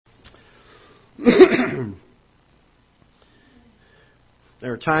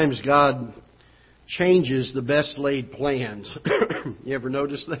There are times God changes the best laid plans. You ever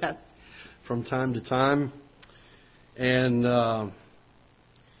notice that? From time to time. And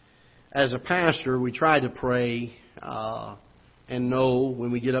as a pastor, we try to pray and know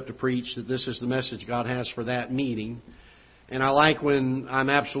when we get up to preach that this is the message God has for that meeting. And I like when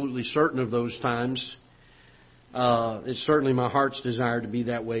I'm absolutely certain of those times. It's certainly my heart's desire to be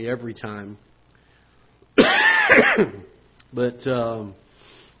that way every time. But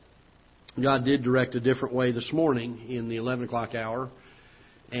God did direct a different way this morning in the 11 o'clock hour.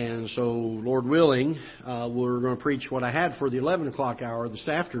 And so, Lord willing, we're going to preach what I had for the 11 o'clock hour this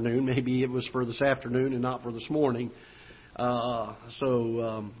afternoon. Maybe it was for this afternoon and not for this morning.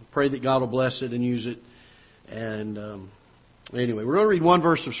 So pray that God will bless it and use it. And anyway, we're going to read one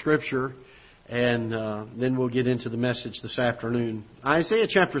verse of Scripture, and then we'll get into the message this afternoon. Isaiah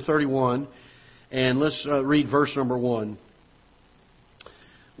chapter 31, and let's read verse number 1.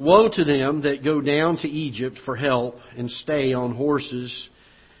 Woe to them that go down to Egypt for help and stay on horses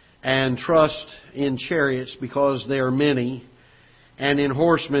and trust in chariots because they are many, and in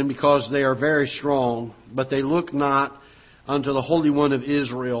horsemen because they are very strong, but they look not unto the Holy One of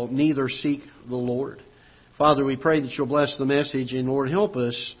Israel, neither seek the Lord. Father, we pray that you'll bless the message, and Lord, help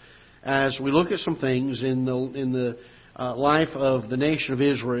us as we look at some things in the life of the nation of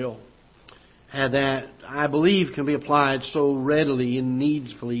Israel that I believe can be applied so readily and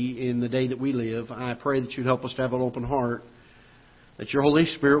needfully in the day that we live. I pray that you'd help us to have an open heart, that your Holy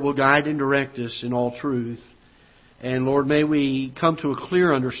Spirit will guide and direct us in all truth. And Lord, may we come to a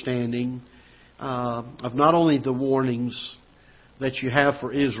clear understanding of not only the warnings that you have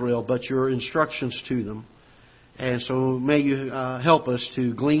for Israel, but your instructions to them. And so may you help us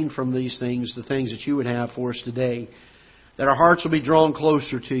to glean from these things the things that you would have for us today, that our hearts will be drawn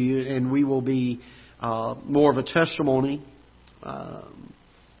closer to you, and we will be more of a testimony,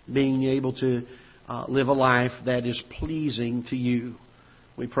 being able to live a life that is pleasing to you.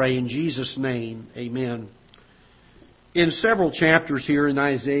 We pray in Jesus' name, amen. In several chapters here in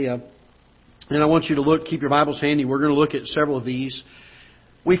Isaiah, and I want you to look, keep your Bibles handy, we're going to look at several of these.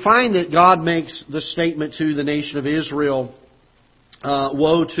 We find that God makes the statement to the nation of Israel,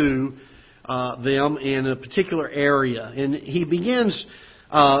 woe to them in a particular area. And He begins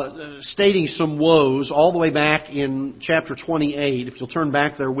stating some woes all the way back in chapter 28. If you'll turn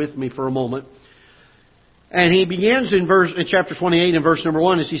back there with me for a moment. And He begins in chapter 28 in verse number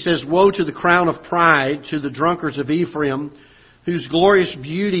 1 as He says, woe to the crown of pride, to the drunkards of Ephraim, whose glorious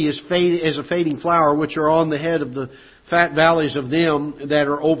beauty is as a fading flower, which are on the head of the fat valleys of them that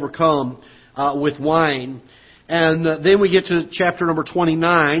are overcome with wine. And then we get to chapter number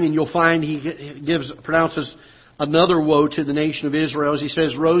 29, and you'll find He pronounces another woe to the nation of Israel, as He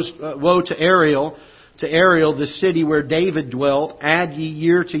says, woe to Ariel, the city where David dwelt. Add ye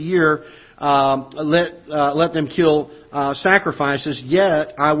year to year, let them kill sacrifices.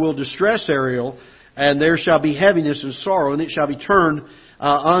 Yet I will distress Ariel, and there shall be heaviness and sorrow, and it shall be turned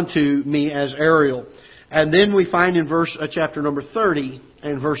unto me as Ariel. And then we find in chapter number 30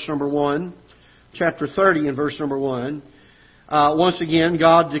 and verse number 1, chapter 30 and verse number 1, once again,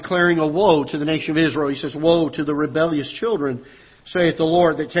 God declaring a woe to the nation of Israel. He says, woe to the rebellious children, saith the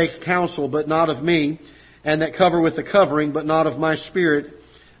Lord, that take counsel, but not of me, and that cover with the covering, but not of my Spirit,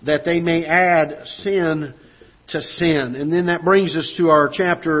 that they may add sin to sin. And then that brings us to our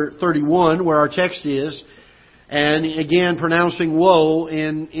chapter 31, where our text is. And again, pronouncing woe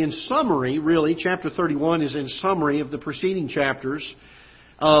in summary, really. Chapter 31 is in summary of the preceding chapters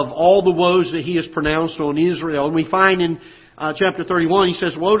of all the woes that He has pronounced on Israel. And we find in chapter 31, He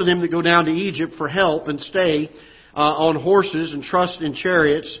says, woe to them that go down to Egypt for help and stay on horses and trust in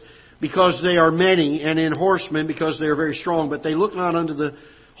chariots, because they are many, and in horsemen because they are very strong. But they look not unto the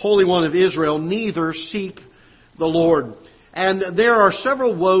Holy One of Israel, neither seek the Lord. And there are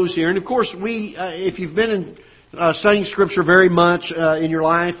several woes here. And of course, if you've been in studying Scripture very much in your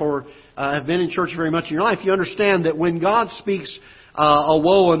life, or have been in church very much in your life, you understand that when God speaks a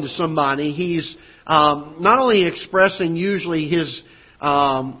woe unto somebody, He's not only expressing usually His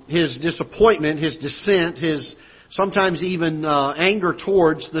disappointment, His dissent, His sometimes even anger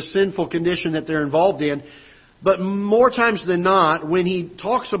towards the sinful condition that they're involved in, but more times than not, when He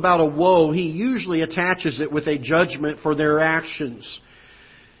talks about a woe, He usually attaches it with a judgment for their actions.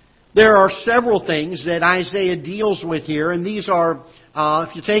 There are several things that Isaiah deals with here, and these are,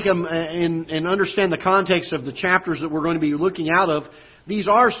 if you take them and understand the context of the chapters that we're going to be looking out of, these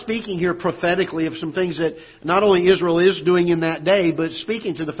are speaking here prophetically of some things that not only Israel is doing in that day, but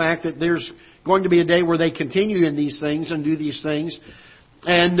speaking to the fact that there's going to be a day where they continue in these things and do these things.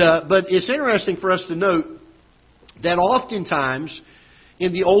 But it's interesting for us to note that oftentimes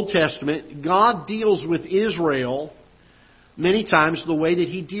in the Old Testament, God deals with Israel many times the way that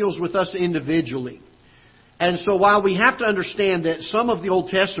He deals with us individually. And so while we have to understand that some of the Old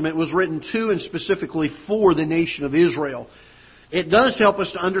Testament was written to and specifically for the nation of Israel, it does help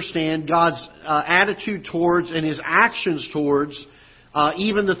us to understand God's attitude towards and His actions towards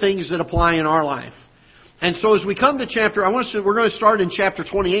even the things that apply in our life. And so as we come to we're going to start in chapter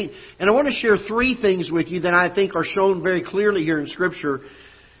 28, and I want to share three things with you that I think are shown very clearly here in Scripture.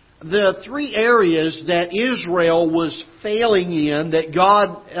 The three areas that Israel was failing in, that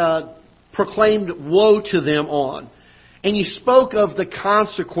God proclaimed woe to them on. And He spoke of the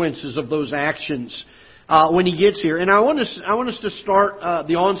consequences of those actions when He gets here. And I want us to start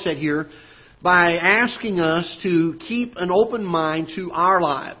the onset here by asking us to keep an open mind to our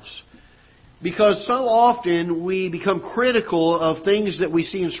lives. Because so often we become critical of things that we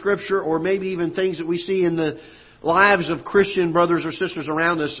see in Scripture, or maybe even things that we see in the lives of Christian brothers or sisters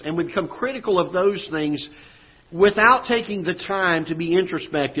around us, and we become critical of those things without taking the time to be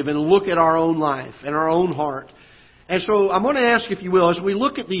introspective and look at our own life and our own heart. And so I'm going to ask, if you will, as we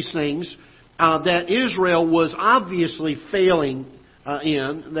look at these things that Israel was obviously failing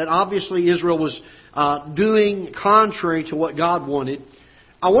in, that obviously Israel was doing contrary to what God wanted,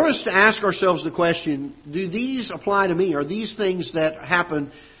 I want us to ask ourselves the question, do these apply to me? Are these things that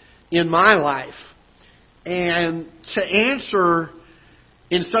happen in my life? And to answer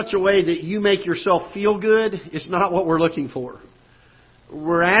in such a way that you make yourself feel good is not what we're looking for.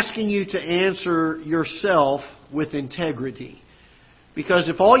 We're asking you to answer yourself with integrity. Because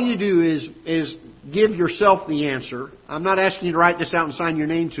if all you do is give yourself the answer, I'm not asking you to write this out and sign your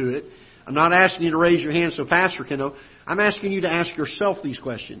name to it. I'm not asking you to raise your hand so Pastor can know. I'm asking you to ask yourself these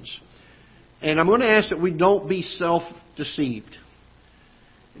questions. And I'm going to ask that we don't be self-deceived.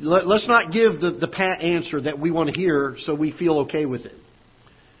 Let's not give the pat answer that we want to hear so we feel okay with it.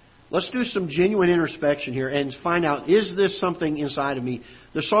 Let's do some genuine introspection here and find out, is this something inside of me?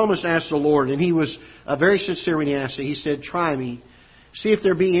 The psalmist asked the Lord, and he was very sincere when he asked it. He said, try me. See if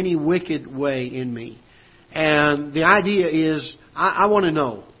there be any wicked way in me. And the idea is, I want to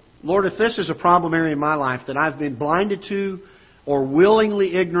know, Lord, if this is a problem area in my life that I've been blinded to or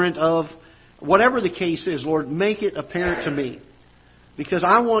willingly ignorant of, whatever the case is, Lord, make it apparent to me. Because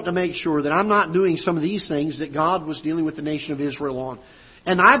I want to make sure that I'm not doing some of these things that God was dealing with the nation of Israel on.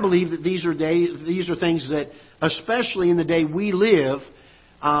 And I believe that these are things that, especially in the day we live,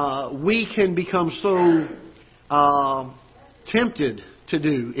 we can become so tempted to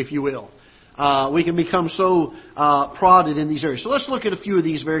do, if you will. We can become so prodded in these areas. So let's look at a few of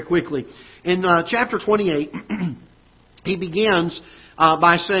these very quickly. In chapter 28, he begins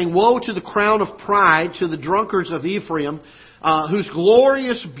by saying, woe to the crown of pride, to the drunkards of Ephraim, whose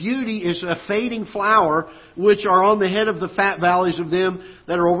glorious beauty is a fading flower, which are on the head of the fat valleys of them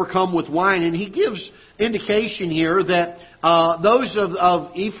that are overcome with wine. And he gives indication here that those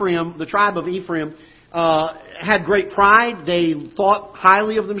of Ephraim, the tribe of Ephraim, had great pride. They thought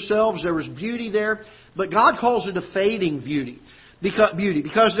highly of themselves. There was beauty there. But God calls it a fading beauty.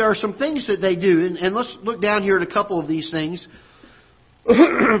 Because there are some things that they do. And let's look down here at a couple of these things.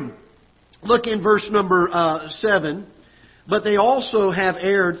 Look in verse number 7. But they also have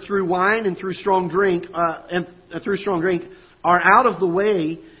erred through wine and through strong drink, are out of the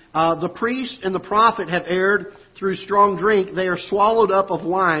way. The priest and the prophet have erred through strong drink. They are swallowed up of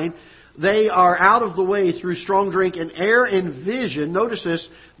wine. They are out of the way through strong drink and err in vision. Notice this,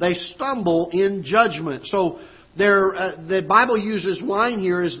 they stumble in judgment. So the Bible uses wine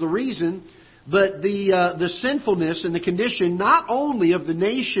here as the reason, but the sinfulness and the condition not only of the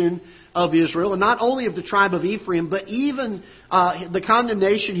nation of Israel and not only of the tribe of Ephraim, but even the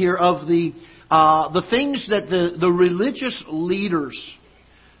condemnation here of the things that the religious leaders,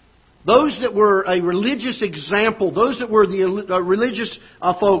 those that were a religious example, those that were the religious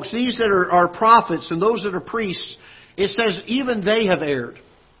folks, these that are prophets and those that are priests, it says even they have erred.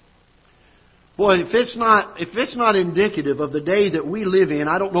 Boy, if it's not indicative of the day that we live in,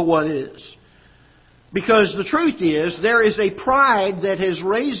 I don't know what is. Because the truth is, there is a pride that has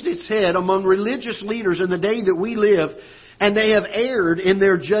raised its head among religious leaders in the day that we live, and they have erred in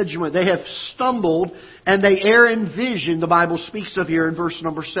their judgment. They have stumbled, and they err in vision, the Bible speaks of here in verse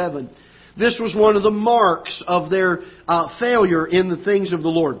number 7. This was one of the marks of their failure in the things of the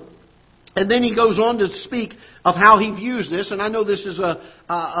Lord. And then he goes on to speak of how he views this, and I know this is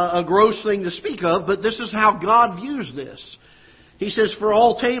a gross thing to speak of, but this is how God views this. He says, for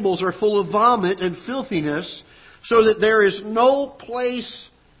all tables are full of vomit and filthiness, so that there is no place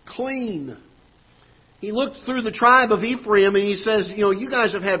clean. He looked through the tribe of Ephraim and He says, you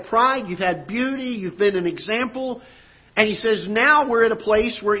guys have had pride, you've had beauty, you've been an example. And He says, now we're at a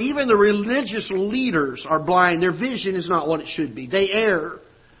place where even the religious leaders are blind. Their vision is not what it should be. They err.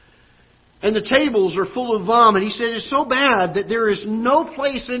 And the tables are full of vomit. He said, it's so bad that there is no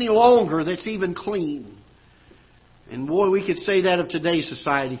place any longer that's even clean. And boy, we could say that of today's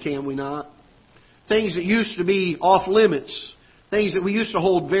society, can we not? Things that used to be off limits, things that we used to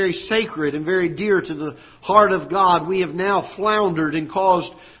hold very sacred and very dear to the heart of God, we have now floundered and caused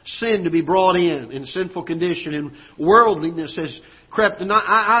sin to be brought in sinful condition. And worldliness has crept. And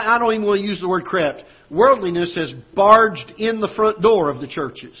I don't even want to use the word crept. Worldliness has barged in the front door of the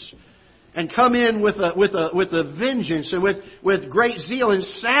churches and come in with a vengeance and with great zeal. And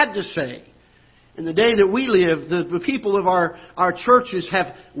sad to say, in the day that we live, the people of our churches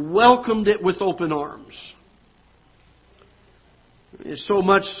have welcomed it with open arms. It's so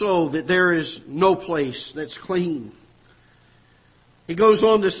much so that there is no place that's clean. He goes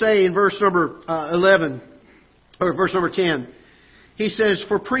on to say in verse number 11, or verse number 10, he says,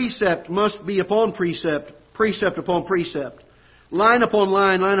 for precept must be upon precept, precept upon precept, line upon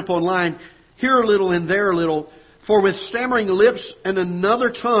line, line upon line, here a little and there a little. For with stammering lips and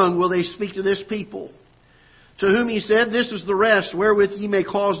another tongue will they speak to this people. To whom He said, this is the rest wherewith ye may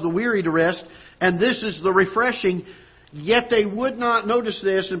cause the weary to rest, and this is the refreshing. Yet they would not, notice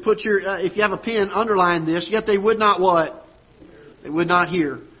this, and put your, if you have a pen, underline this, yet they would not what? They would not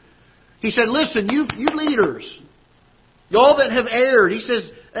hear. He said, listen, you leaders, y'all that have erred, He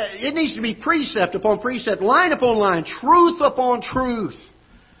says, it needs to be precept upon precept, line upon line, truth upon truth.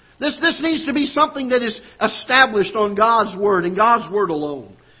 This needs to be something that is established on God's Word and God's Word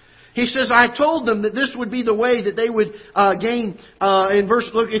alone. He says, I told them that this would be the way that they would gain,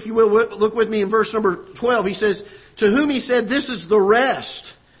 if you will, look with me in verse number 12. He says, to whom He said, this is the rest,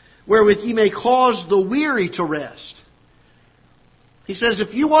 wherewith ye may cause the weary to rest. He says,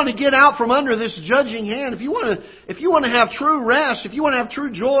 if you want to get out from under this judging hand, if you want to have true rest, if you want to have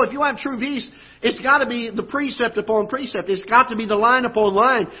true joy, if you want to have true peace, it's got to be the precept upon precept. It's got to be the line upon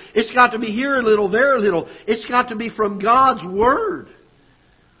line. It's got to be here a little, there a little. It's got to be from God's Word.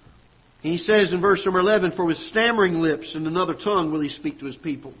 He says in verse number 11, for with stammering lips and another tongue will He speak to His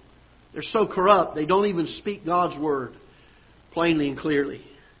people. They're so corrupt, they don't even speak God's Word plainly and clearly.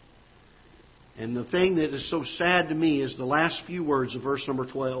 And the thing that is so sad to me is the last few words of verse number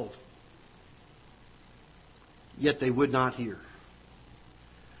 12. Yet they would not hear.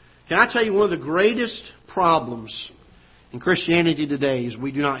 Can I tell you one of the greatest problems in Christianity today is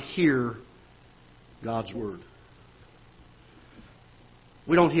we do not hear God's Word.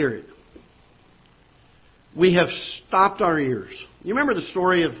 We don't hear it. We have stopped our ears. You remember the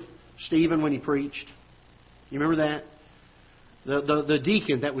story of Stephen when he preached? You remember that? The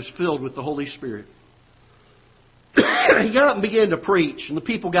deacon that was filled with the Holy Spirit. He got up and began to preach, and the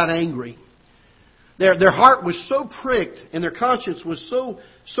people got angry. Their heart was so pricked, and their conscience was so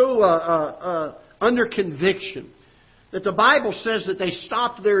under conviction, that the Bible says that they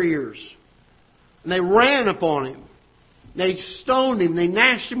stopped their ears, and they ran upon him. They stoned him. They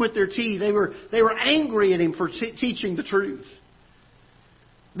gnashed him with their teeth. They were angry at him for teaching the truth.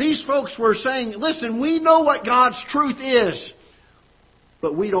 These folks were saying, listen, we know what God's truth is,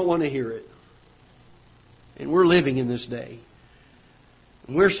 but we don't want to hear it. And we're living in this day.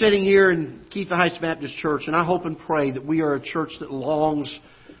 And we're sitting here in Ketha Heights Baptist Church, and I hope and pray that we are a church that longs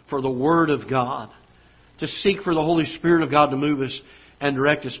for the Word of God, to seek for the Holy Spirit of God to move us and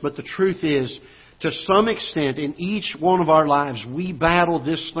direct us. But the truth is, to some extent, in each one of our lives, we battle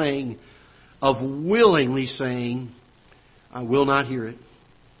this thing of willingly saying, I will not hear it.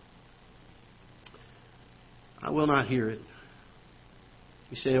 I will not hear it.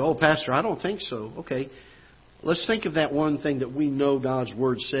 You say, oh, Pastor, I don't think so. Okay. Let's think of that one thing that we know God's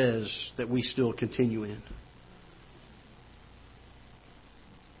Word says that we still continue in.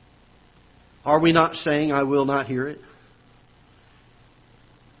 Are we not saying, I will not hear it?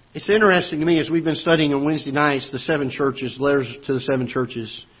 It's interesting to me as we've been studying on Wednesday nights the 7 churches, letters to the 7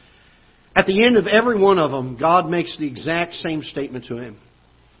 churches. At the end of every one of them, God makes the exact same statement to him.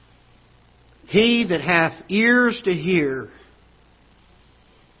 He that hath ears to hear,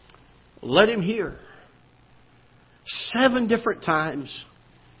 let him hear. 7 different times.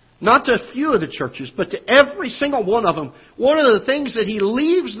 Not to a few of the churches, but to every single one of them. One of the things that He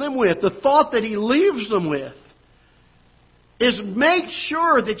leaves them with, the thought that He leaves them with, is make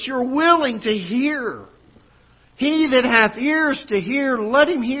sure that you're willing to hear. He that hath ears to hear, let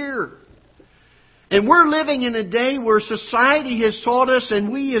him hear. And we're living in a day where society has taught us,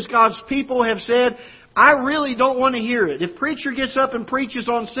 and we as God's people have said, I really don't want to hear it. If preacher gets up and preaches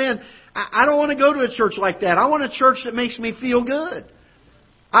on sin, I don't want to go to a church like that. I want a church that makes me feel good.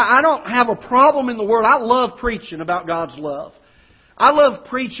 I don't have a problem in the Word. I love preaching about God's love. I love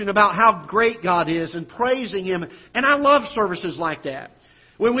preaching about how great God is and praising Him. And I love services like that.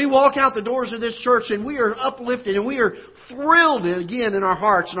 When we walk out the doors of this church and we are uplifted and we are thrilled again in our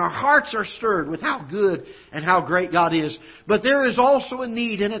hearts, and our hearts are stirred with how good and how great God is. But there is also a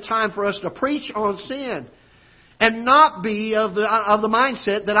need and a time for us to preach on sin and not be of the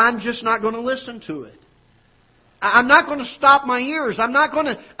mindset that I'm just not going to listen to it. I'm not going to stop my ears. I'm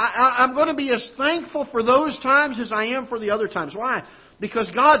going to be as thankful for those times as I am for the other times. Why?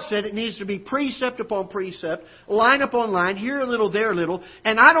 Because God said it needs to be precept upon precept, line upon line, here a little, there a little.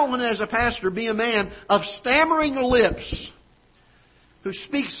 And I don't want to, as a pastor, be a man of stammering lips who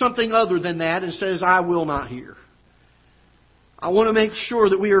speaks something other than that and says, I will not hear. I want to make sure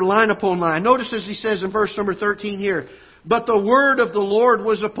that we are line upon line. Notice as he says in verse number 13 here, but the word of the Lord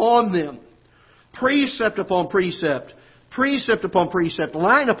was upon them. Precept upon precept, precept upon precept,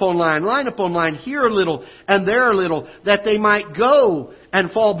 line upon line, here a little and there a little, that they might go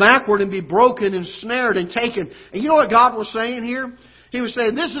and fall backward and be broken and snared and taken. And you know what God was saying here? He was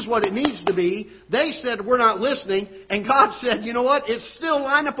saying, this is what it needs to be. They said, we're not listening. And God said, you know what? It's still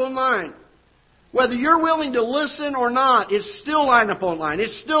line upon line. Whether you're willing to listen or not, it's still line upon line.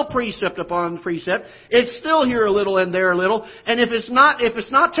 It's still precept upon precept. It's still here a little and there a little. And if it's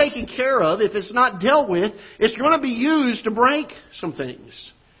not taken care of, if it's not dealt with, it's going to be used to break some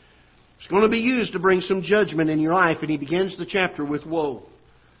things. It's going to be used to bring some judgment in your life. And he begins the chapter with woe.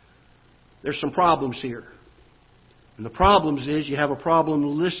 There's some problems here. And the problems is you have a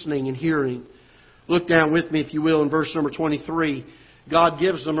problem listening and hearing. Look down with me, if you will, in verse number 23. God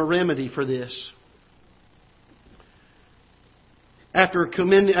gives them a remedy for this. After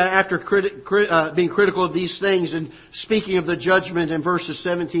being critical of these things and speaking of the judgment in verses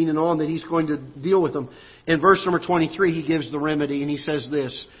 17 and on that He's going to deal with them, in verse number 23 He gives the remedy and He says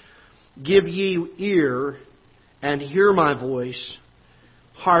this, give ye ear and hear my voice,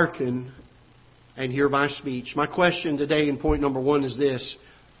 hearken and hear my speech. My question today in point number 1 is this.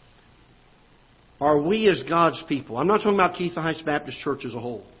 Are we as God's people, I'm not talking about Ketha Heights Baptist Church as a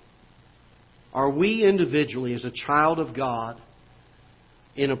whole, are we individually as a child of God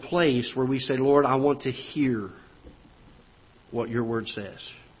in a place where we say, Lord, I want to hear what your word says?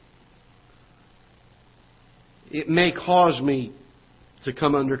 It may cause me to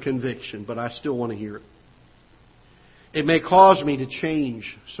come under conviction, but I still want to hear it. It may cause me to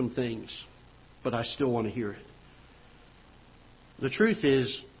change some things, but I still want to hear it. The truth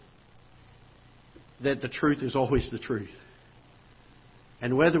is that the truth is always the truth.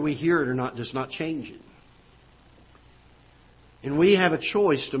 And whether we hear it or not does not change it. And we have a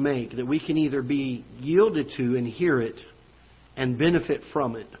choice to make that we can either be yielded to and hear it and benefit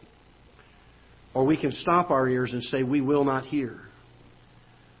from it, or we can stop our ears and say we will not hear.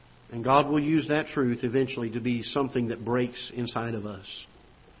 And God will use that truth eventually to be something that breaks inside of us,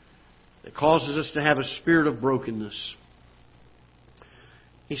 that causes us to have a spirit of brokenness.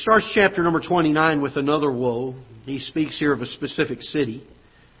 He starts chapter number 29 with another woe. He speaks here of a specific city.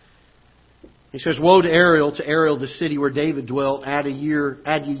 He says, woe to Ariel, the city where David dwelt. Add ye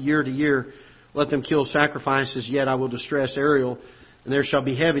year to year. Let them kill sacrifices, yet I will distress Ariel. And there shall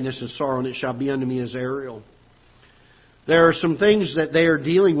be heaviness and sorrow, and it shall be unto me as Ariel. There are some things that they are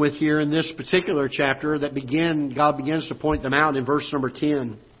dealing with here in this particular chapter that God begins to point them out in verse number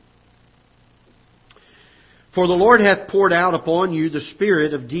 10. For the Lord hath poured out upon you the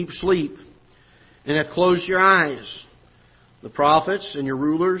spirit of deep sleep, and hath closed your eyes. The prophets and your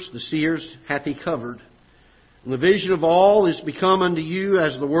rulers, the seers, hath He covered. And the vision of all is become unto you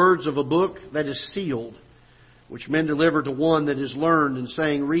as the words of a book that is sealed, which men deliver to one that is learned, and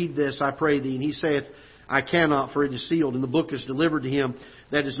saying, read this, I pray thee. And he saith, I cannot, for it is sealed. And the book is delivered to him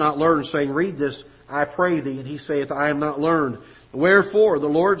that is not learned, saying, read this, I pray thee. And he saith, I am not learned. Wherefore the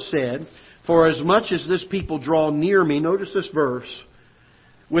Lord said, for as much as this people draw near me, notice this verse,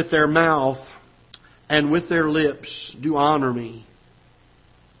 with their mouth and with their lips do honor me,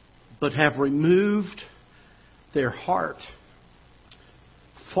 but have removed their heart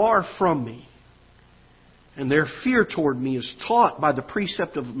far from me, and their fear toward me is taught by the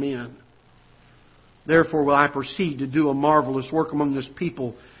precept of men. Therefore will I proceed to do a marvelous work among this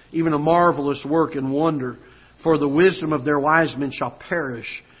people, even a marvelous work and wonder. For the wisdom of their wise men shall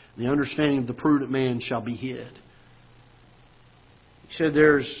perish, and the understanding of the prudent man shall be hid. He said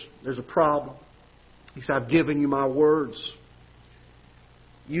there's a problem. He said, I've given you my words.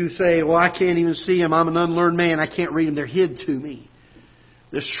 You say, well, I can't even see them. I'm an unlearned man. I can't read them. They're hid to me.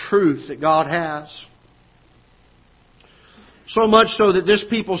 This truth that God has. So much so that this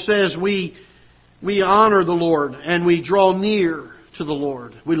people says we honor the Lord and we draw near to the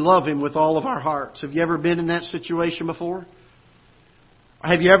Lord. We love Him with all of our hearts. Have you ever been in that situation before?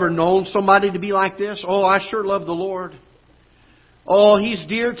 Have you ever known somebody to be like this? Oh, I sure love the Lord. Oh, He's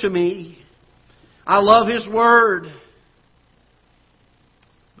dear to me. I love His Word.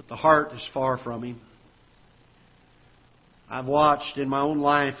 But the heart is far from Him. I've watched in my own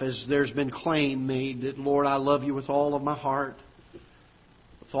life as there's been claim made that, Lord, I love You with all of my heart,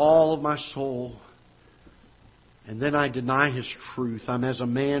 with all of my soul. And then I deny His truth. I'm as a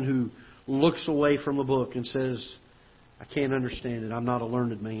man who looks away from the book and says, I can't understand it. I'm not a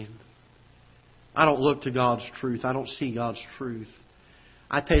learned man. I don't look to God's truth. I don't see God's truth.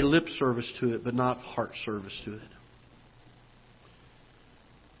 I pay lip service to it, but not heart service to it.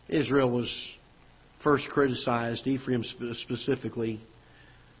 Israel was first criticized, Ephraim specifically,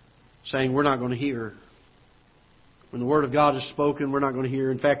 saying, we're not going to hear. When the Word of God is spoken, we're not going to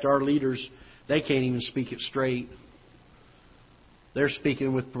hear. In fact, our leaders, they can't even speak it straight. They're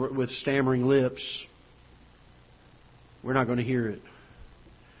speaking with stammering lips. We're not going to hear it.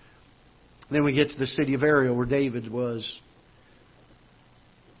 Then we get to the city of Ariel where David was.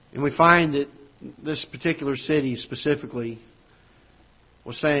 And we find that this particular city specifically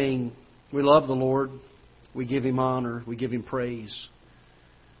was saying, we love the Lord, we give Him honor, we give Him praise.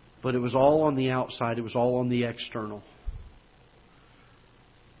 But it was all on the outside, it was all on the external.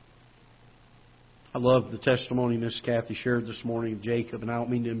 I love the testimony Miss Kathy shared this morning of Jacob, and I don't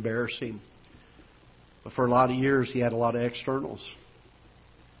mean to embarrass him. But for a lot of years, he had a lot of externals.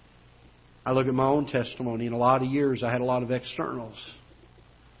 I look at my own testimony. In a lot of years, I had a lot of externals.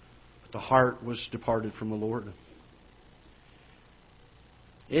 But the heart was departed from the Lord.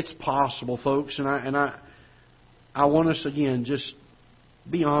 It's possible, folks, and I want us, again, just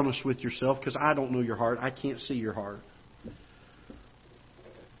be honest with yourself, because I don't know your heart. I can't see your heart.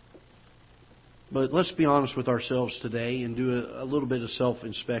 But let's be honest with ourselves today and do a little bit of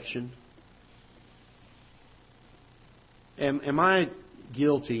self-inspection. Am I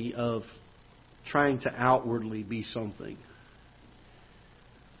guilty of trying to outwardly be something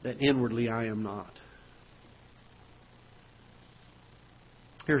that inwardly I am not?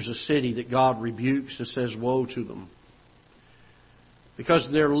 Here's a city that God rebukes and says, woe to them. Because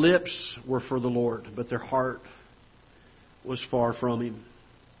their lips were for the Lord, but their heart was far from Him.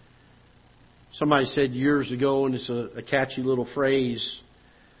 Somebody said years ago, and it's a catchy little phrase,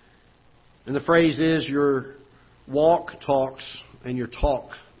 and the phrase is, your walk talks and your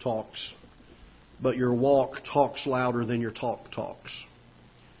talk talks, but your walk talks louder than your talk talks.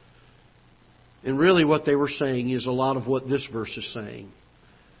 And really what they were saying is a lot of what this verse is saying.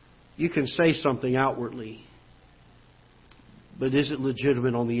 You can say something outwardly, but is it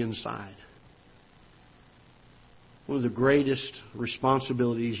legitimate on the inside? One of the greatest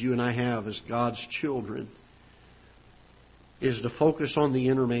responsibilities you and I have as God's children is to focus on the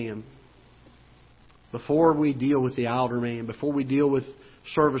inner man. Before we deal with the outer man, before we deal with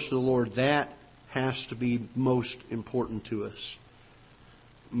service to the Lord, that has to be most important to us.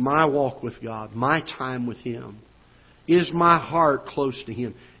 My walk with God, my time with Him. Is my heart close to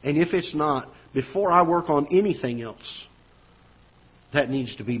Him? And if it's not, before I work on anything else, that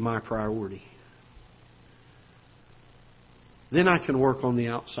needs to be my priority. Then I can work on the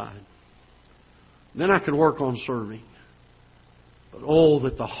outside. Then I can work on serving. But oh,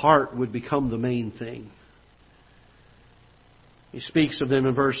 that the heart would become the main thing. He speaks of them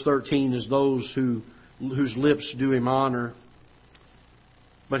in verse 13 as those whose lips do Him honor,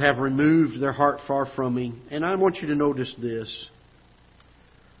 but have removed their heart far from Him. And I want you to notice this.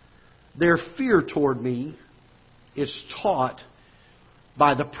 Their fear toward Me is taught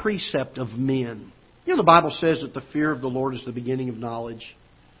by the precept of men. You know, the Bible says that the fear of the Lord is the beginning of knowledge.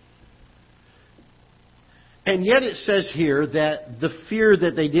 And yet it says here that the fear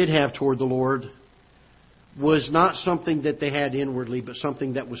that they did have toward the Lord was not something that they had inwardly, but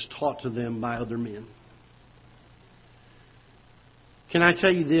something that was taught to them by other men. Can I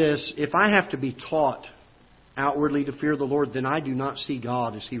tell you this? If I have to be taught outwardly to fear the Lord, then I do not see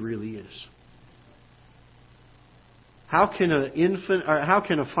God as He really is. How can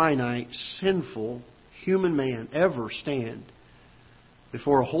a finite, sinful human man ever stand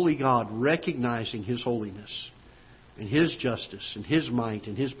before a holy God, recognizing His holiness and His justice and His might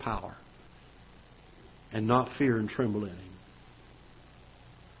and His power, and not fear and tremble at Him?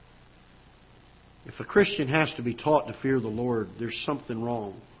 If a Christian has to be taught to fear the Lord, there's something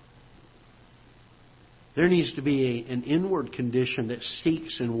wrong. There needs to be an inward condition that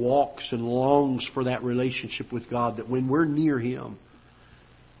seeks and walks and longs for that relationship with God, that when we're near Him,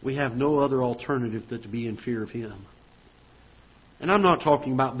 we have no other alternative than to be in fear of Him. And I'm not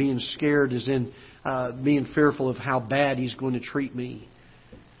talking about being scared as in being fearful of how bad He's going to treat me,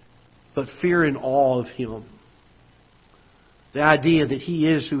 but fear and awe of Him. The idea that He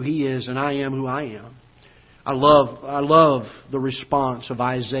is who He is and I am who I am. I love the response of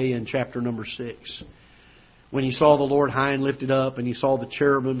Isaiah in chapter number 6. When he saw the Lord high and lifted up, and he saw the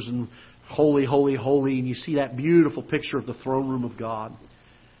cherubims and holy, holy, holy, and you see that beautiful picture of the throne room of God.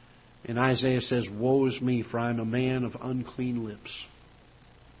 And Isaiah says, "Woe is me, for I am a man of unclean lips."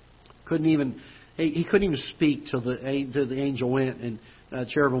 He couldn't even speak till the angel went and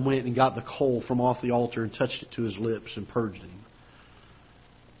cherubim went and got the coal from off the altar and touched it to his lips and purged him.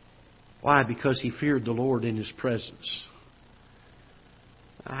 Why? Because he feared the Lord in His presence.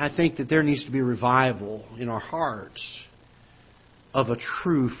 I think that there needs to be revival in our hearts of a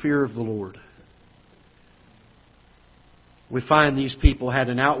true fear of the Lord. We find these people had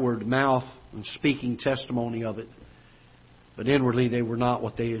an outward mouth and speaking testimony of it, but inwardly they were not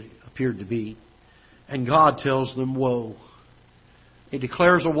what they appeared to be. And God tells them woe. He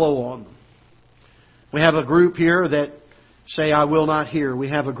declares a woe on them. We have a group here that say, "I will not hear." We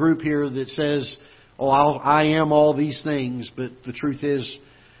have a group here that says, "Oh, I am all these things," but the truth is,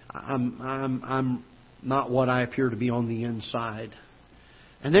 I'm not what I appear to be on the inside.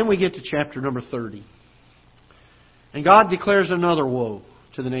 And then we get to chapter number 30. And God declares another woe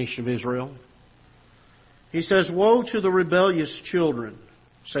to the nation of Israel. He says, "Woe to the rebellious children,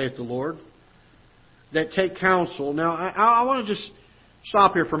 saith the Lord, that take counsel." Now, I want to just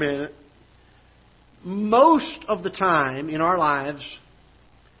stop here for a minute. Most of the time in our lives,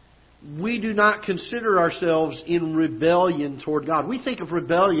 we do not consider ourselves in rebellion toward God. We think of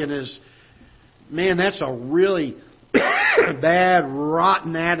rebellion as, man, that's a really bad,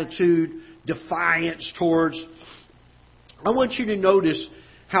 rotten attitude, defiance towards. I want you to notice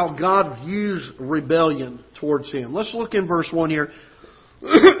how God views rebellion towards Him. Let's look in verse 1 here,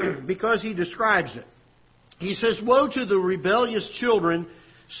 because He describes it. He says, "Woe to the rebellious children,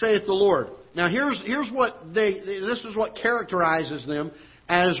 saith the Lord." Now here's what this is what characterizes them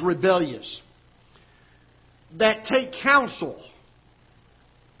as rebellious. That take counsel.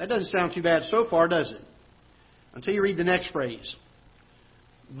 That doesn't sound too bad so far, does it? Until you read the next phrase.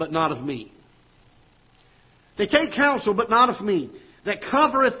 "But not of me." They take counsel, but not of me. That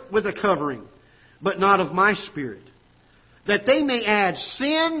covereth with a covering, but not of my Spirit. That they may add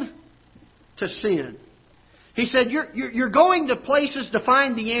sin to sin. He said, you're going to places to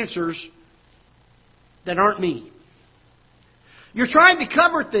find the answers that aren't me. You're trying to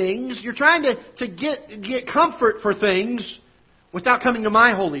cover things. You're trying to get comfort for things without coming to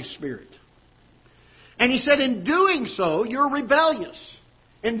my Holy Spirit. And He said, in doing so, you're rebellious.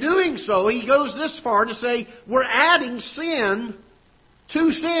 In doing so, He goes this far to say, we're adding sin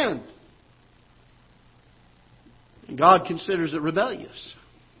to sin. And God considers it rebellious.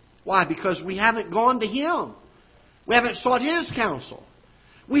 Why? Because we haven't gone to Him. We haven't sought His counsel.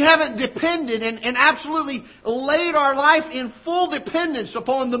 We haven't depended and absolutely laid our life in full dependence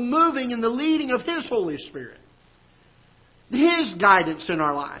upon the moving and the leading of His Holy Spirit. His guidance in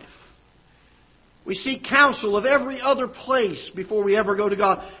our life. We seek counsel of every other place before we ever go to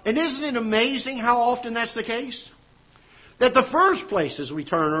God. And isn't it amazing how often that's the case? That the first places we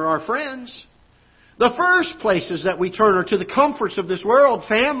turn are our friends. The first places that we turn are to the comforts of this world,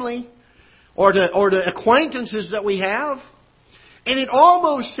 family, or to acquaintances that we have. And it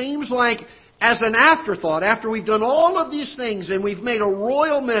almost seems like, as an afterthought, after we've done all of these things and we've made a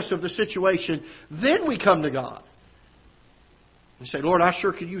royal mess of the situation, then we come to God and say, Lord, I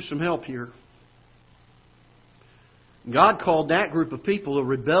sure could use some help here. God called that group of people a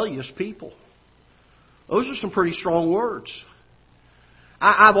rebellious people. Those are some pretty strong words.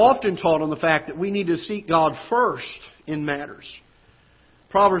 I've often taught on the fact that we need to seek God first in matters.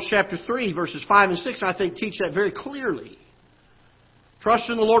 Proverbs chapter 3, verses 5 and 6, I think, teach that very clearly. Trust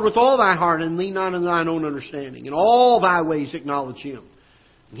in the Lord with all thy heart, and lean not on thine own understanding. In all thy ways acknowledge Him,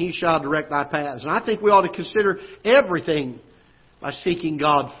 and He shall direct thy paths. And I think we ought to consider everything by seeking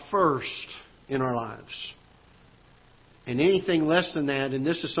God first in our lives. And anything less than that, and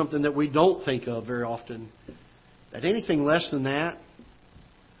this is something that we don't think of very often, that anything less than that,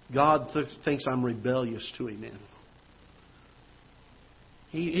 God thinks I'm rebellious to Him in.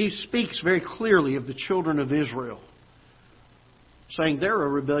 He speaks very clearly of the children of Israel, saying they're a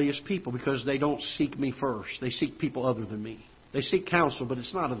rebellious people because they don't seek me first. They seek people other than me. They seek counsel, but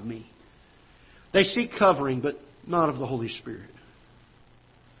it's not of me. They seek covering, but not of the Holy Spirit.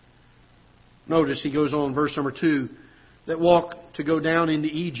 Notice he goes on, verse number 2, that walk to go down into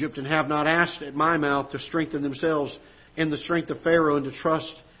Egypt and have not asked at my mouth to strengthen themselves in the strength of Pharaoh and to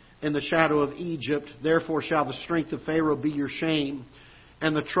trust in the shadow of Egypt. Therefore shall the strength of Pharaoh be your shame,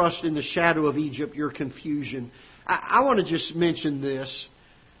 and the trust in the shadow of Egypt your confusion. I want to just mention this.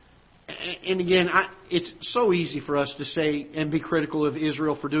 And again, it's so easy for us to say and be critical of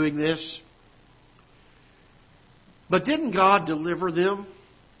Israel for doing this. But didn't God deliver them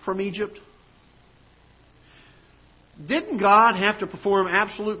from Egypt? Didn't God have to perform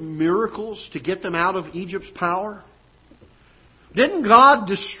absolute miracles to get them out of Egypt's power? Didn't God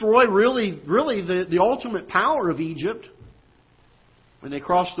destroy really the ultimate power of Egypt when they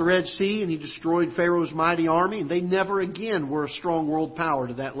crossed the Red Sea and He destroyed Pharaoh's mighty army? And they never again were a strong world power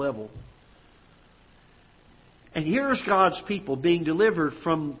to that level. And here's God's people being delivered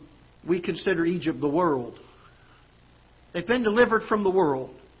from, we consider Egypt the world. They've been delivered from the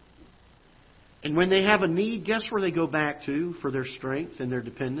world. And when they have a need, guess where they go back to for their strength and their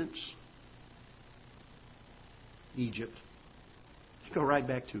dependence? Egypt. They go right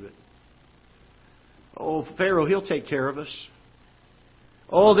back to it. Oh, Pharaoh, he'll take care of us.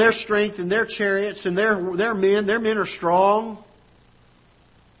 Oh, their strength and their chariots and their men are strong.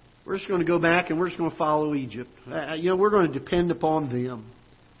 We're just going to go back and we're just going to follow Egypt. We're going to depend upon them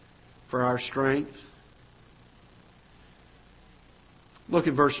for our strength. Look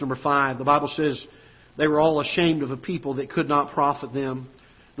at verse number 5. The Bible says, they were all ashamed of a people that could not profit them,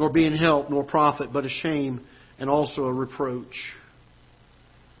 nor be in help, nor profit, but a shame and also a reproach.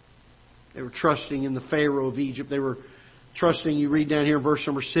 They were trusting in the Pharaoh of Egypt. They were trusting, you read down here in verse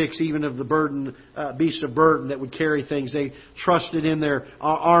number 6, even of the beast of burden that would carry things. They trusted in their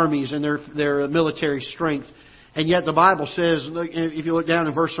armies and their military strength. And yet the Bible says, if you look down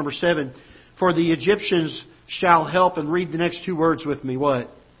in verse number 7, for the Egyptians shall help, and read the next two words with me. What?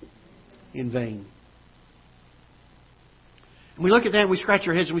 In vain. And we look at that and we scratch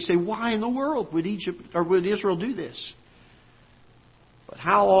our heads and we say, why in the world would Israel do this? But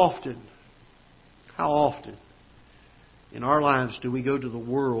how often in our lives do we go to the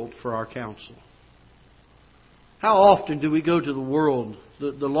world for our counsel? How often do we go to the world,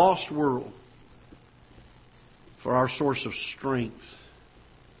 the lost world, for our source of strength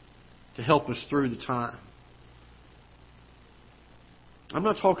to help us through the time? I'm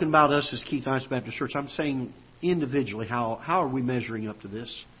not talking about us as Ketha Heights Baptist Church. I'm saying individually, how are we measuring up to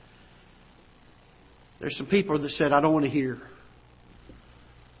this? There's some people that said, I don't want to hear.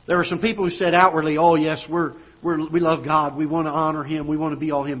 There were some people who said outwardly, oh yes, we love God, we want to honor Him, we want to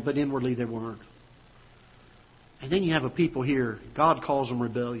be all Him, but inwardly they weren't. And then you have a people here, God calls them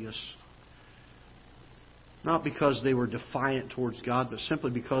rebellious. Not because they were defiant towards God, but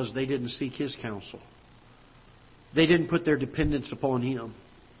simply because they didn't seek His counsel. They didn't put their dependence upon Him.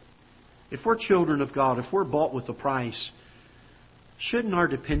 If we're children of God, if we're bought with a price, shouldn't our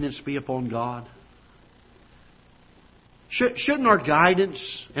dependence be upon God? Shouldn't our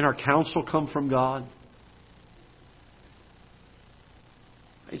guidance and our counsel come from God?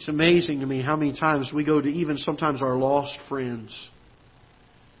 It's amazing to me how many times we go to even sometimes our lost friends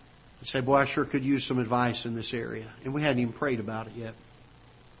and say, boy, I sure could use some advice in this area. And we hadn't even prayed about it yet.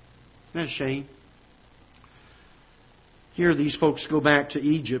 Isn't that a shame? Here these folks go back to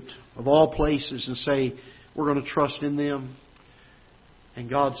Egypt, of all places, and say, we're going to trust in them. And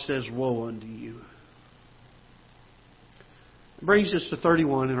God says, woe unto you. It brings us to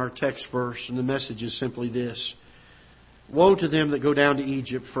 31 in our text verse, and the message is simply this. Woe to them that go down to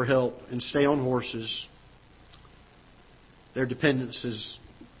Egypt for help and stay on horses. Their dependence is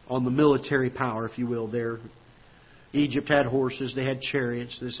on the military power, if you will, there. Egypt had horses, they had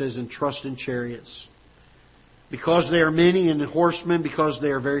chariots. This says, and trust in chariots. Because they are many and horsemen, because they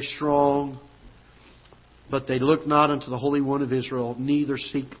are very strong. But they look not unto the Holy One of Israel, neither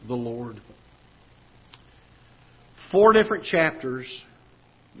seek the Lord. 4 different chapters,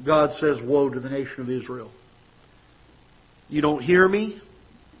 God says, woe to the nation of Israel. You don't hear me,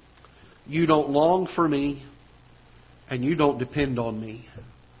 you don't long for me, and you don't depend on me.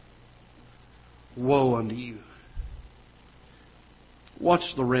 Woe unto you.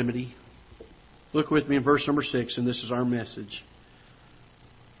 What's the remedy? Look with me in verse number 6, and this is our message.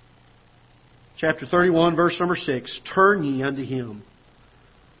 Chapter 31, verse number 6. Turn ye unto Him,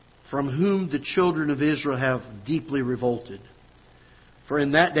 from whom the children of Israel have deeply revolted. For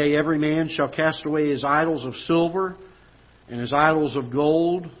in that day every man shall cast away his idols of silver and his idols of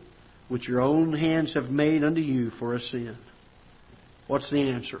gold, which your own hands have made unto you for a sin. What's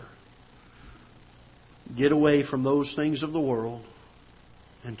the answer? Get away from those things of the world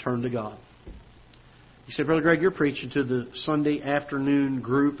and turn to God. You said, Brother Greg, you're preaching to the Sunday afternoon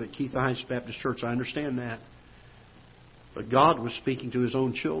group at Ketha Heights Baptist Church. I understand that. But God was speaking to His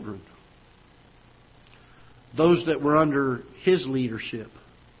own children. Those that were under His leadership.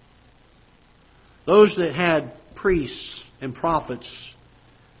 Those that had priests and prophets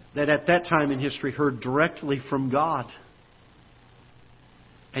that at that time in history heard directly from God.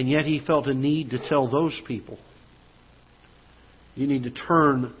 And yet He felt a need to tell those people, you need to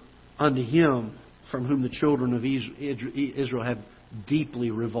turn unto Him from whom the children of Israel have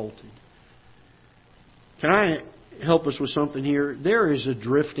deeply revolted. Can I help us with something here? There is a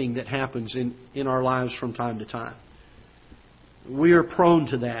drifting that happens in our lives from time to time. We are prone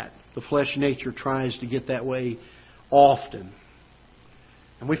to that. The flesh nature tries to get that way often.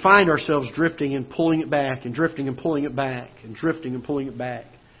 And we find ourselves drifting and pulling it back, and drifting and pulling it back, and drifting and pulling it back.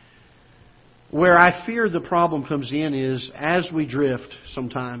 Where I fear the problem comes in is as we drift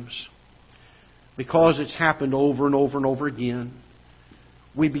sometimes, because it's happened over and over and over again,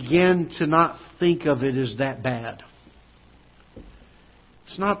 we begin to not think of it as that bad.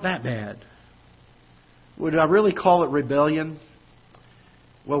 It's not that bad. Would I really call it rebellion?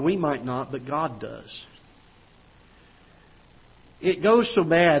 Well, we might not, but God does. It goes so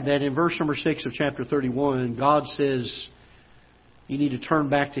bad that in verse number 6 of chapter 31, God says, you need to turn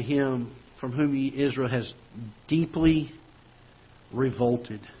back to Him from whom Israel has deeply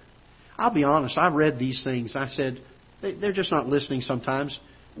revolted. I'll be honest, I read these things. I said, they're just not listening sometimes.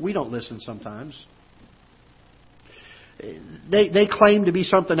 We don't listen sometimes. They claim to be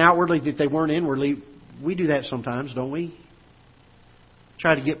something outwardly that they weren't inwardly. We do that sometimes, don't we?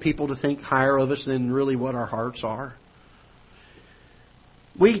 Try to get people to think higher of us than really what our hearts are.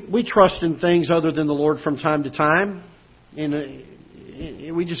 We trust in things other than the Lord from time to time.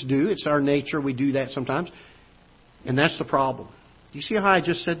 And we just do. It's our nature. We do that sometimes. And that's the problem. Do you see how I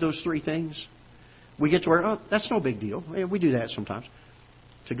just said those three things? We get to where, oh, that's no big deal. We do that sometimes.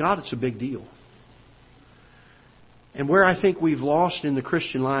 To God, it's a big deal. And where I think we've lost in the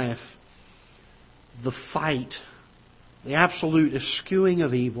Christian life, the fight, the absolute eschewing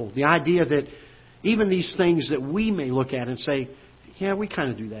of evil, the idea that even these things that we may look at and say, yeah, we kind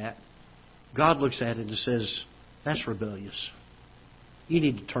of do that. God looks at it and says, that's rebellious. You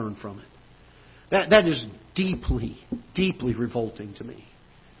need to turn from it. That is deeply, deeply revolting to me.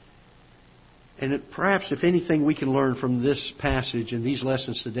 And perhaps if anything we can learn from this passage and these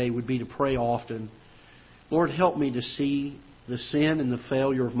lessons today would be to pray often, Lord, help me to see the sin and the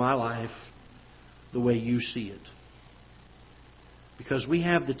failure of my life the way You see it. Because we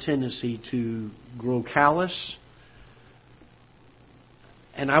have the tendency to grow callous.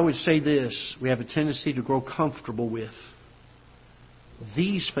 And I would say this, we have a tendency to grow comfortable with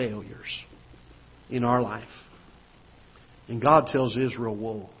these failures in our life. And God tells Israel,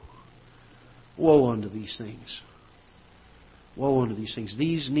 woe. Woe unto these things. Woe unto these things.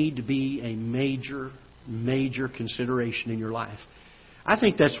 These need to be a major, major consideration in your life. I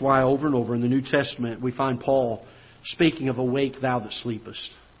think that's why over and over in the New Testament we find Paul speaking of awake thou that sleepest.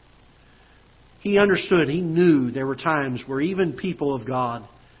 He understood, he knew there were times where even people of God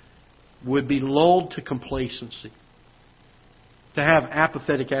would be lulled to complacency, to have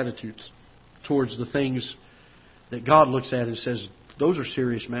apathetic attitudes towards the things that God looks at and says, those are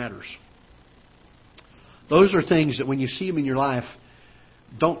serious matters. Those are things that when you see them in your life,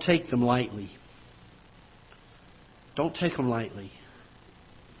 don't take them lightly. Don't take them lightly.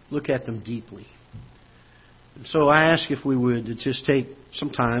 Look at them deeply. And so I ask if we would to just take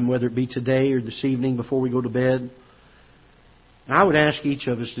some time, whether it be today or this evening before we go to bed. And I would ask each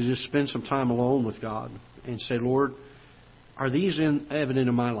of us to just spend some time alone with God and say, Lord, are these evident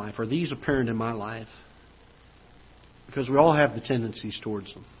in my life? Are these apparent in my life? Because we all have the tendencies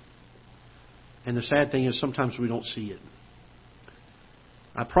towards them. And the sad thing is sometimes we don't see it.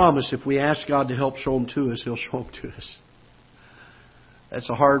 I promise if we ask God to help show them to us, He'll show them to us. That's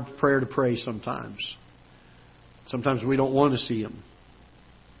a hard prayer to pray sometimes. Sometimes we don't want to see Him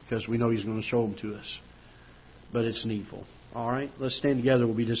because we know He's going to show them to us. But it's needful. All right, let's stand together.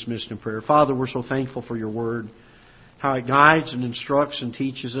 We'll be dismissed in prayer. Father, we're so thankful for Your Word, how it guides and instructs and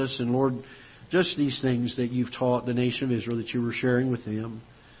teaches us. And Lord, just these things that You've taught the nation of Israel that You were sharing with them.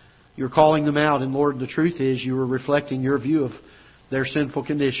 You're calling them out. And Lord, the truth is You were reflecting Your view of their sinful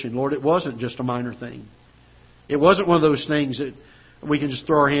condition. Lord, it wasn't just a minor thing. It wasn't one of those things that we can just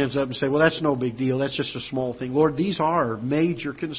throw our hands up and say, well, that's no big deal. That's just a small thing. Lord, these are major concerns.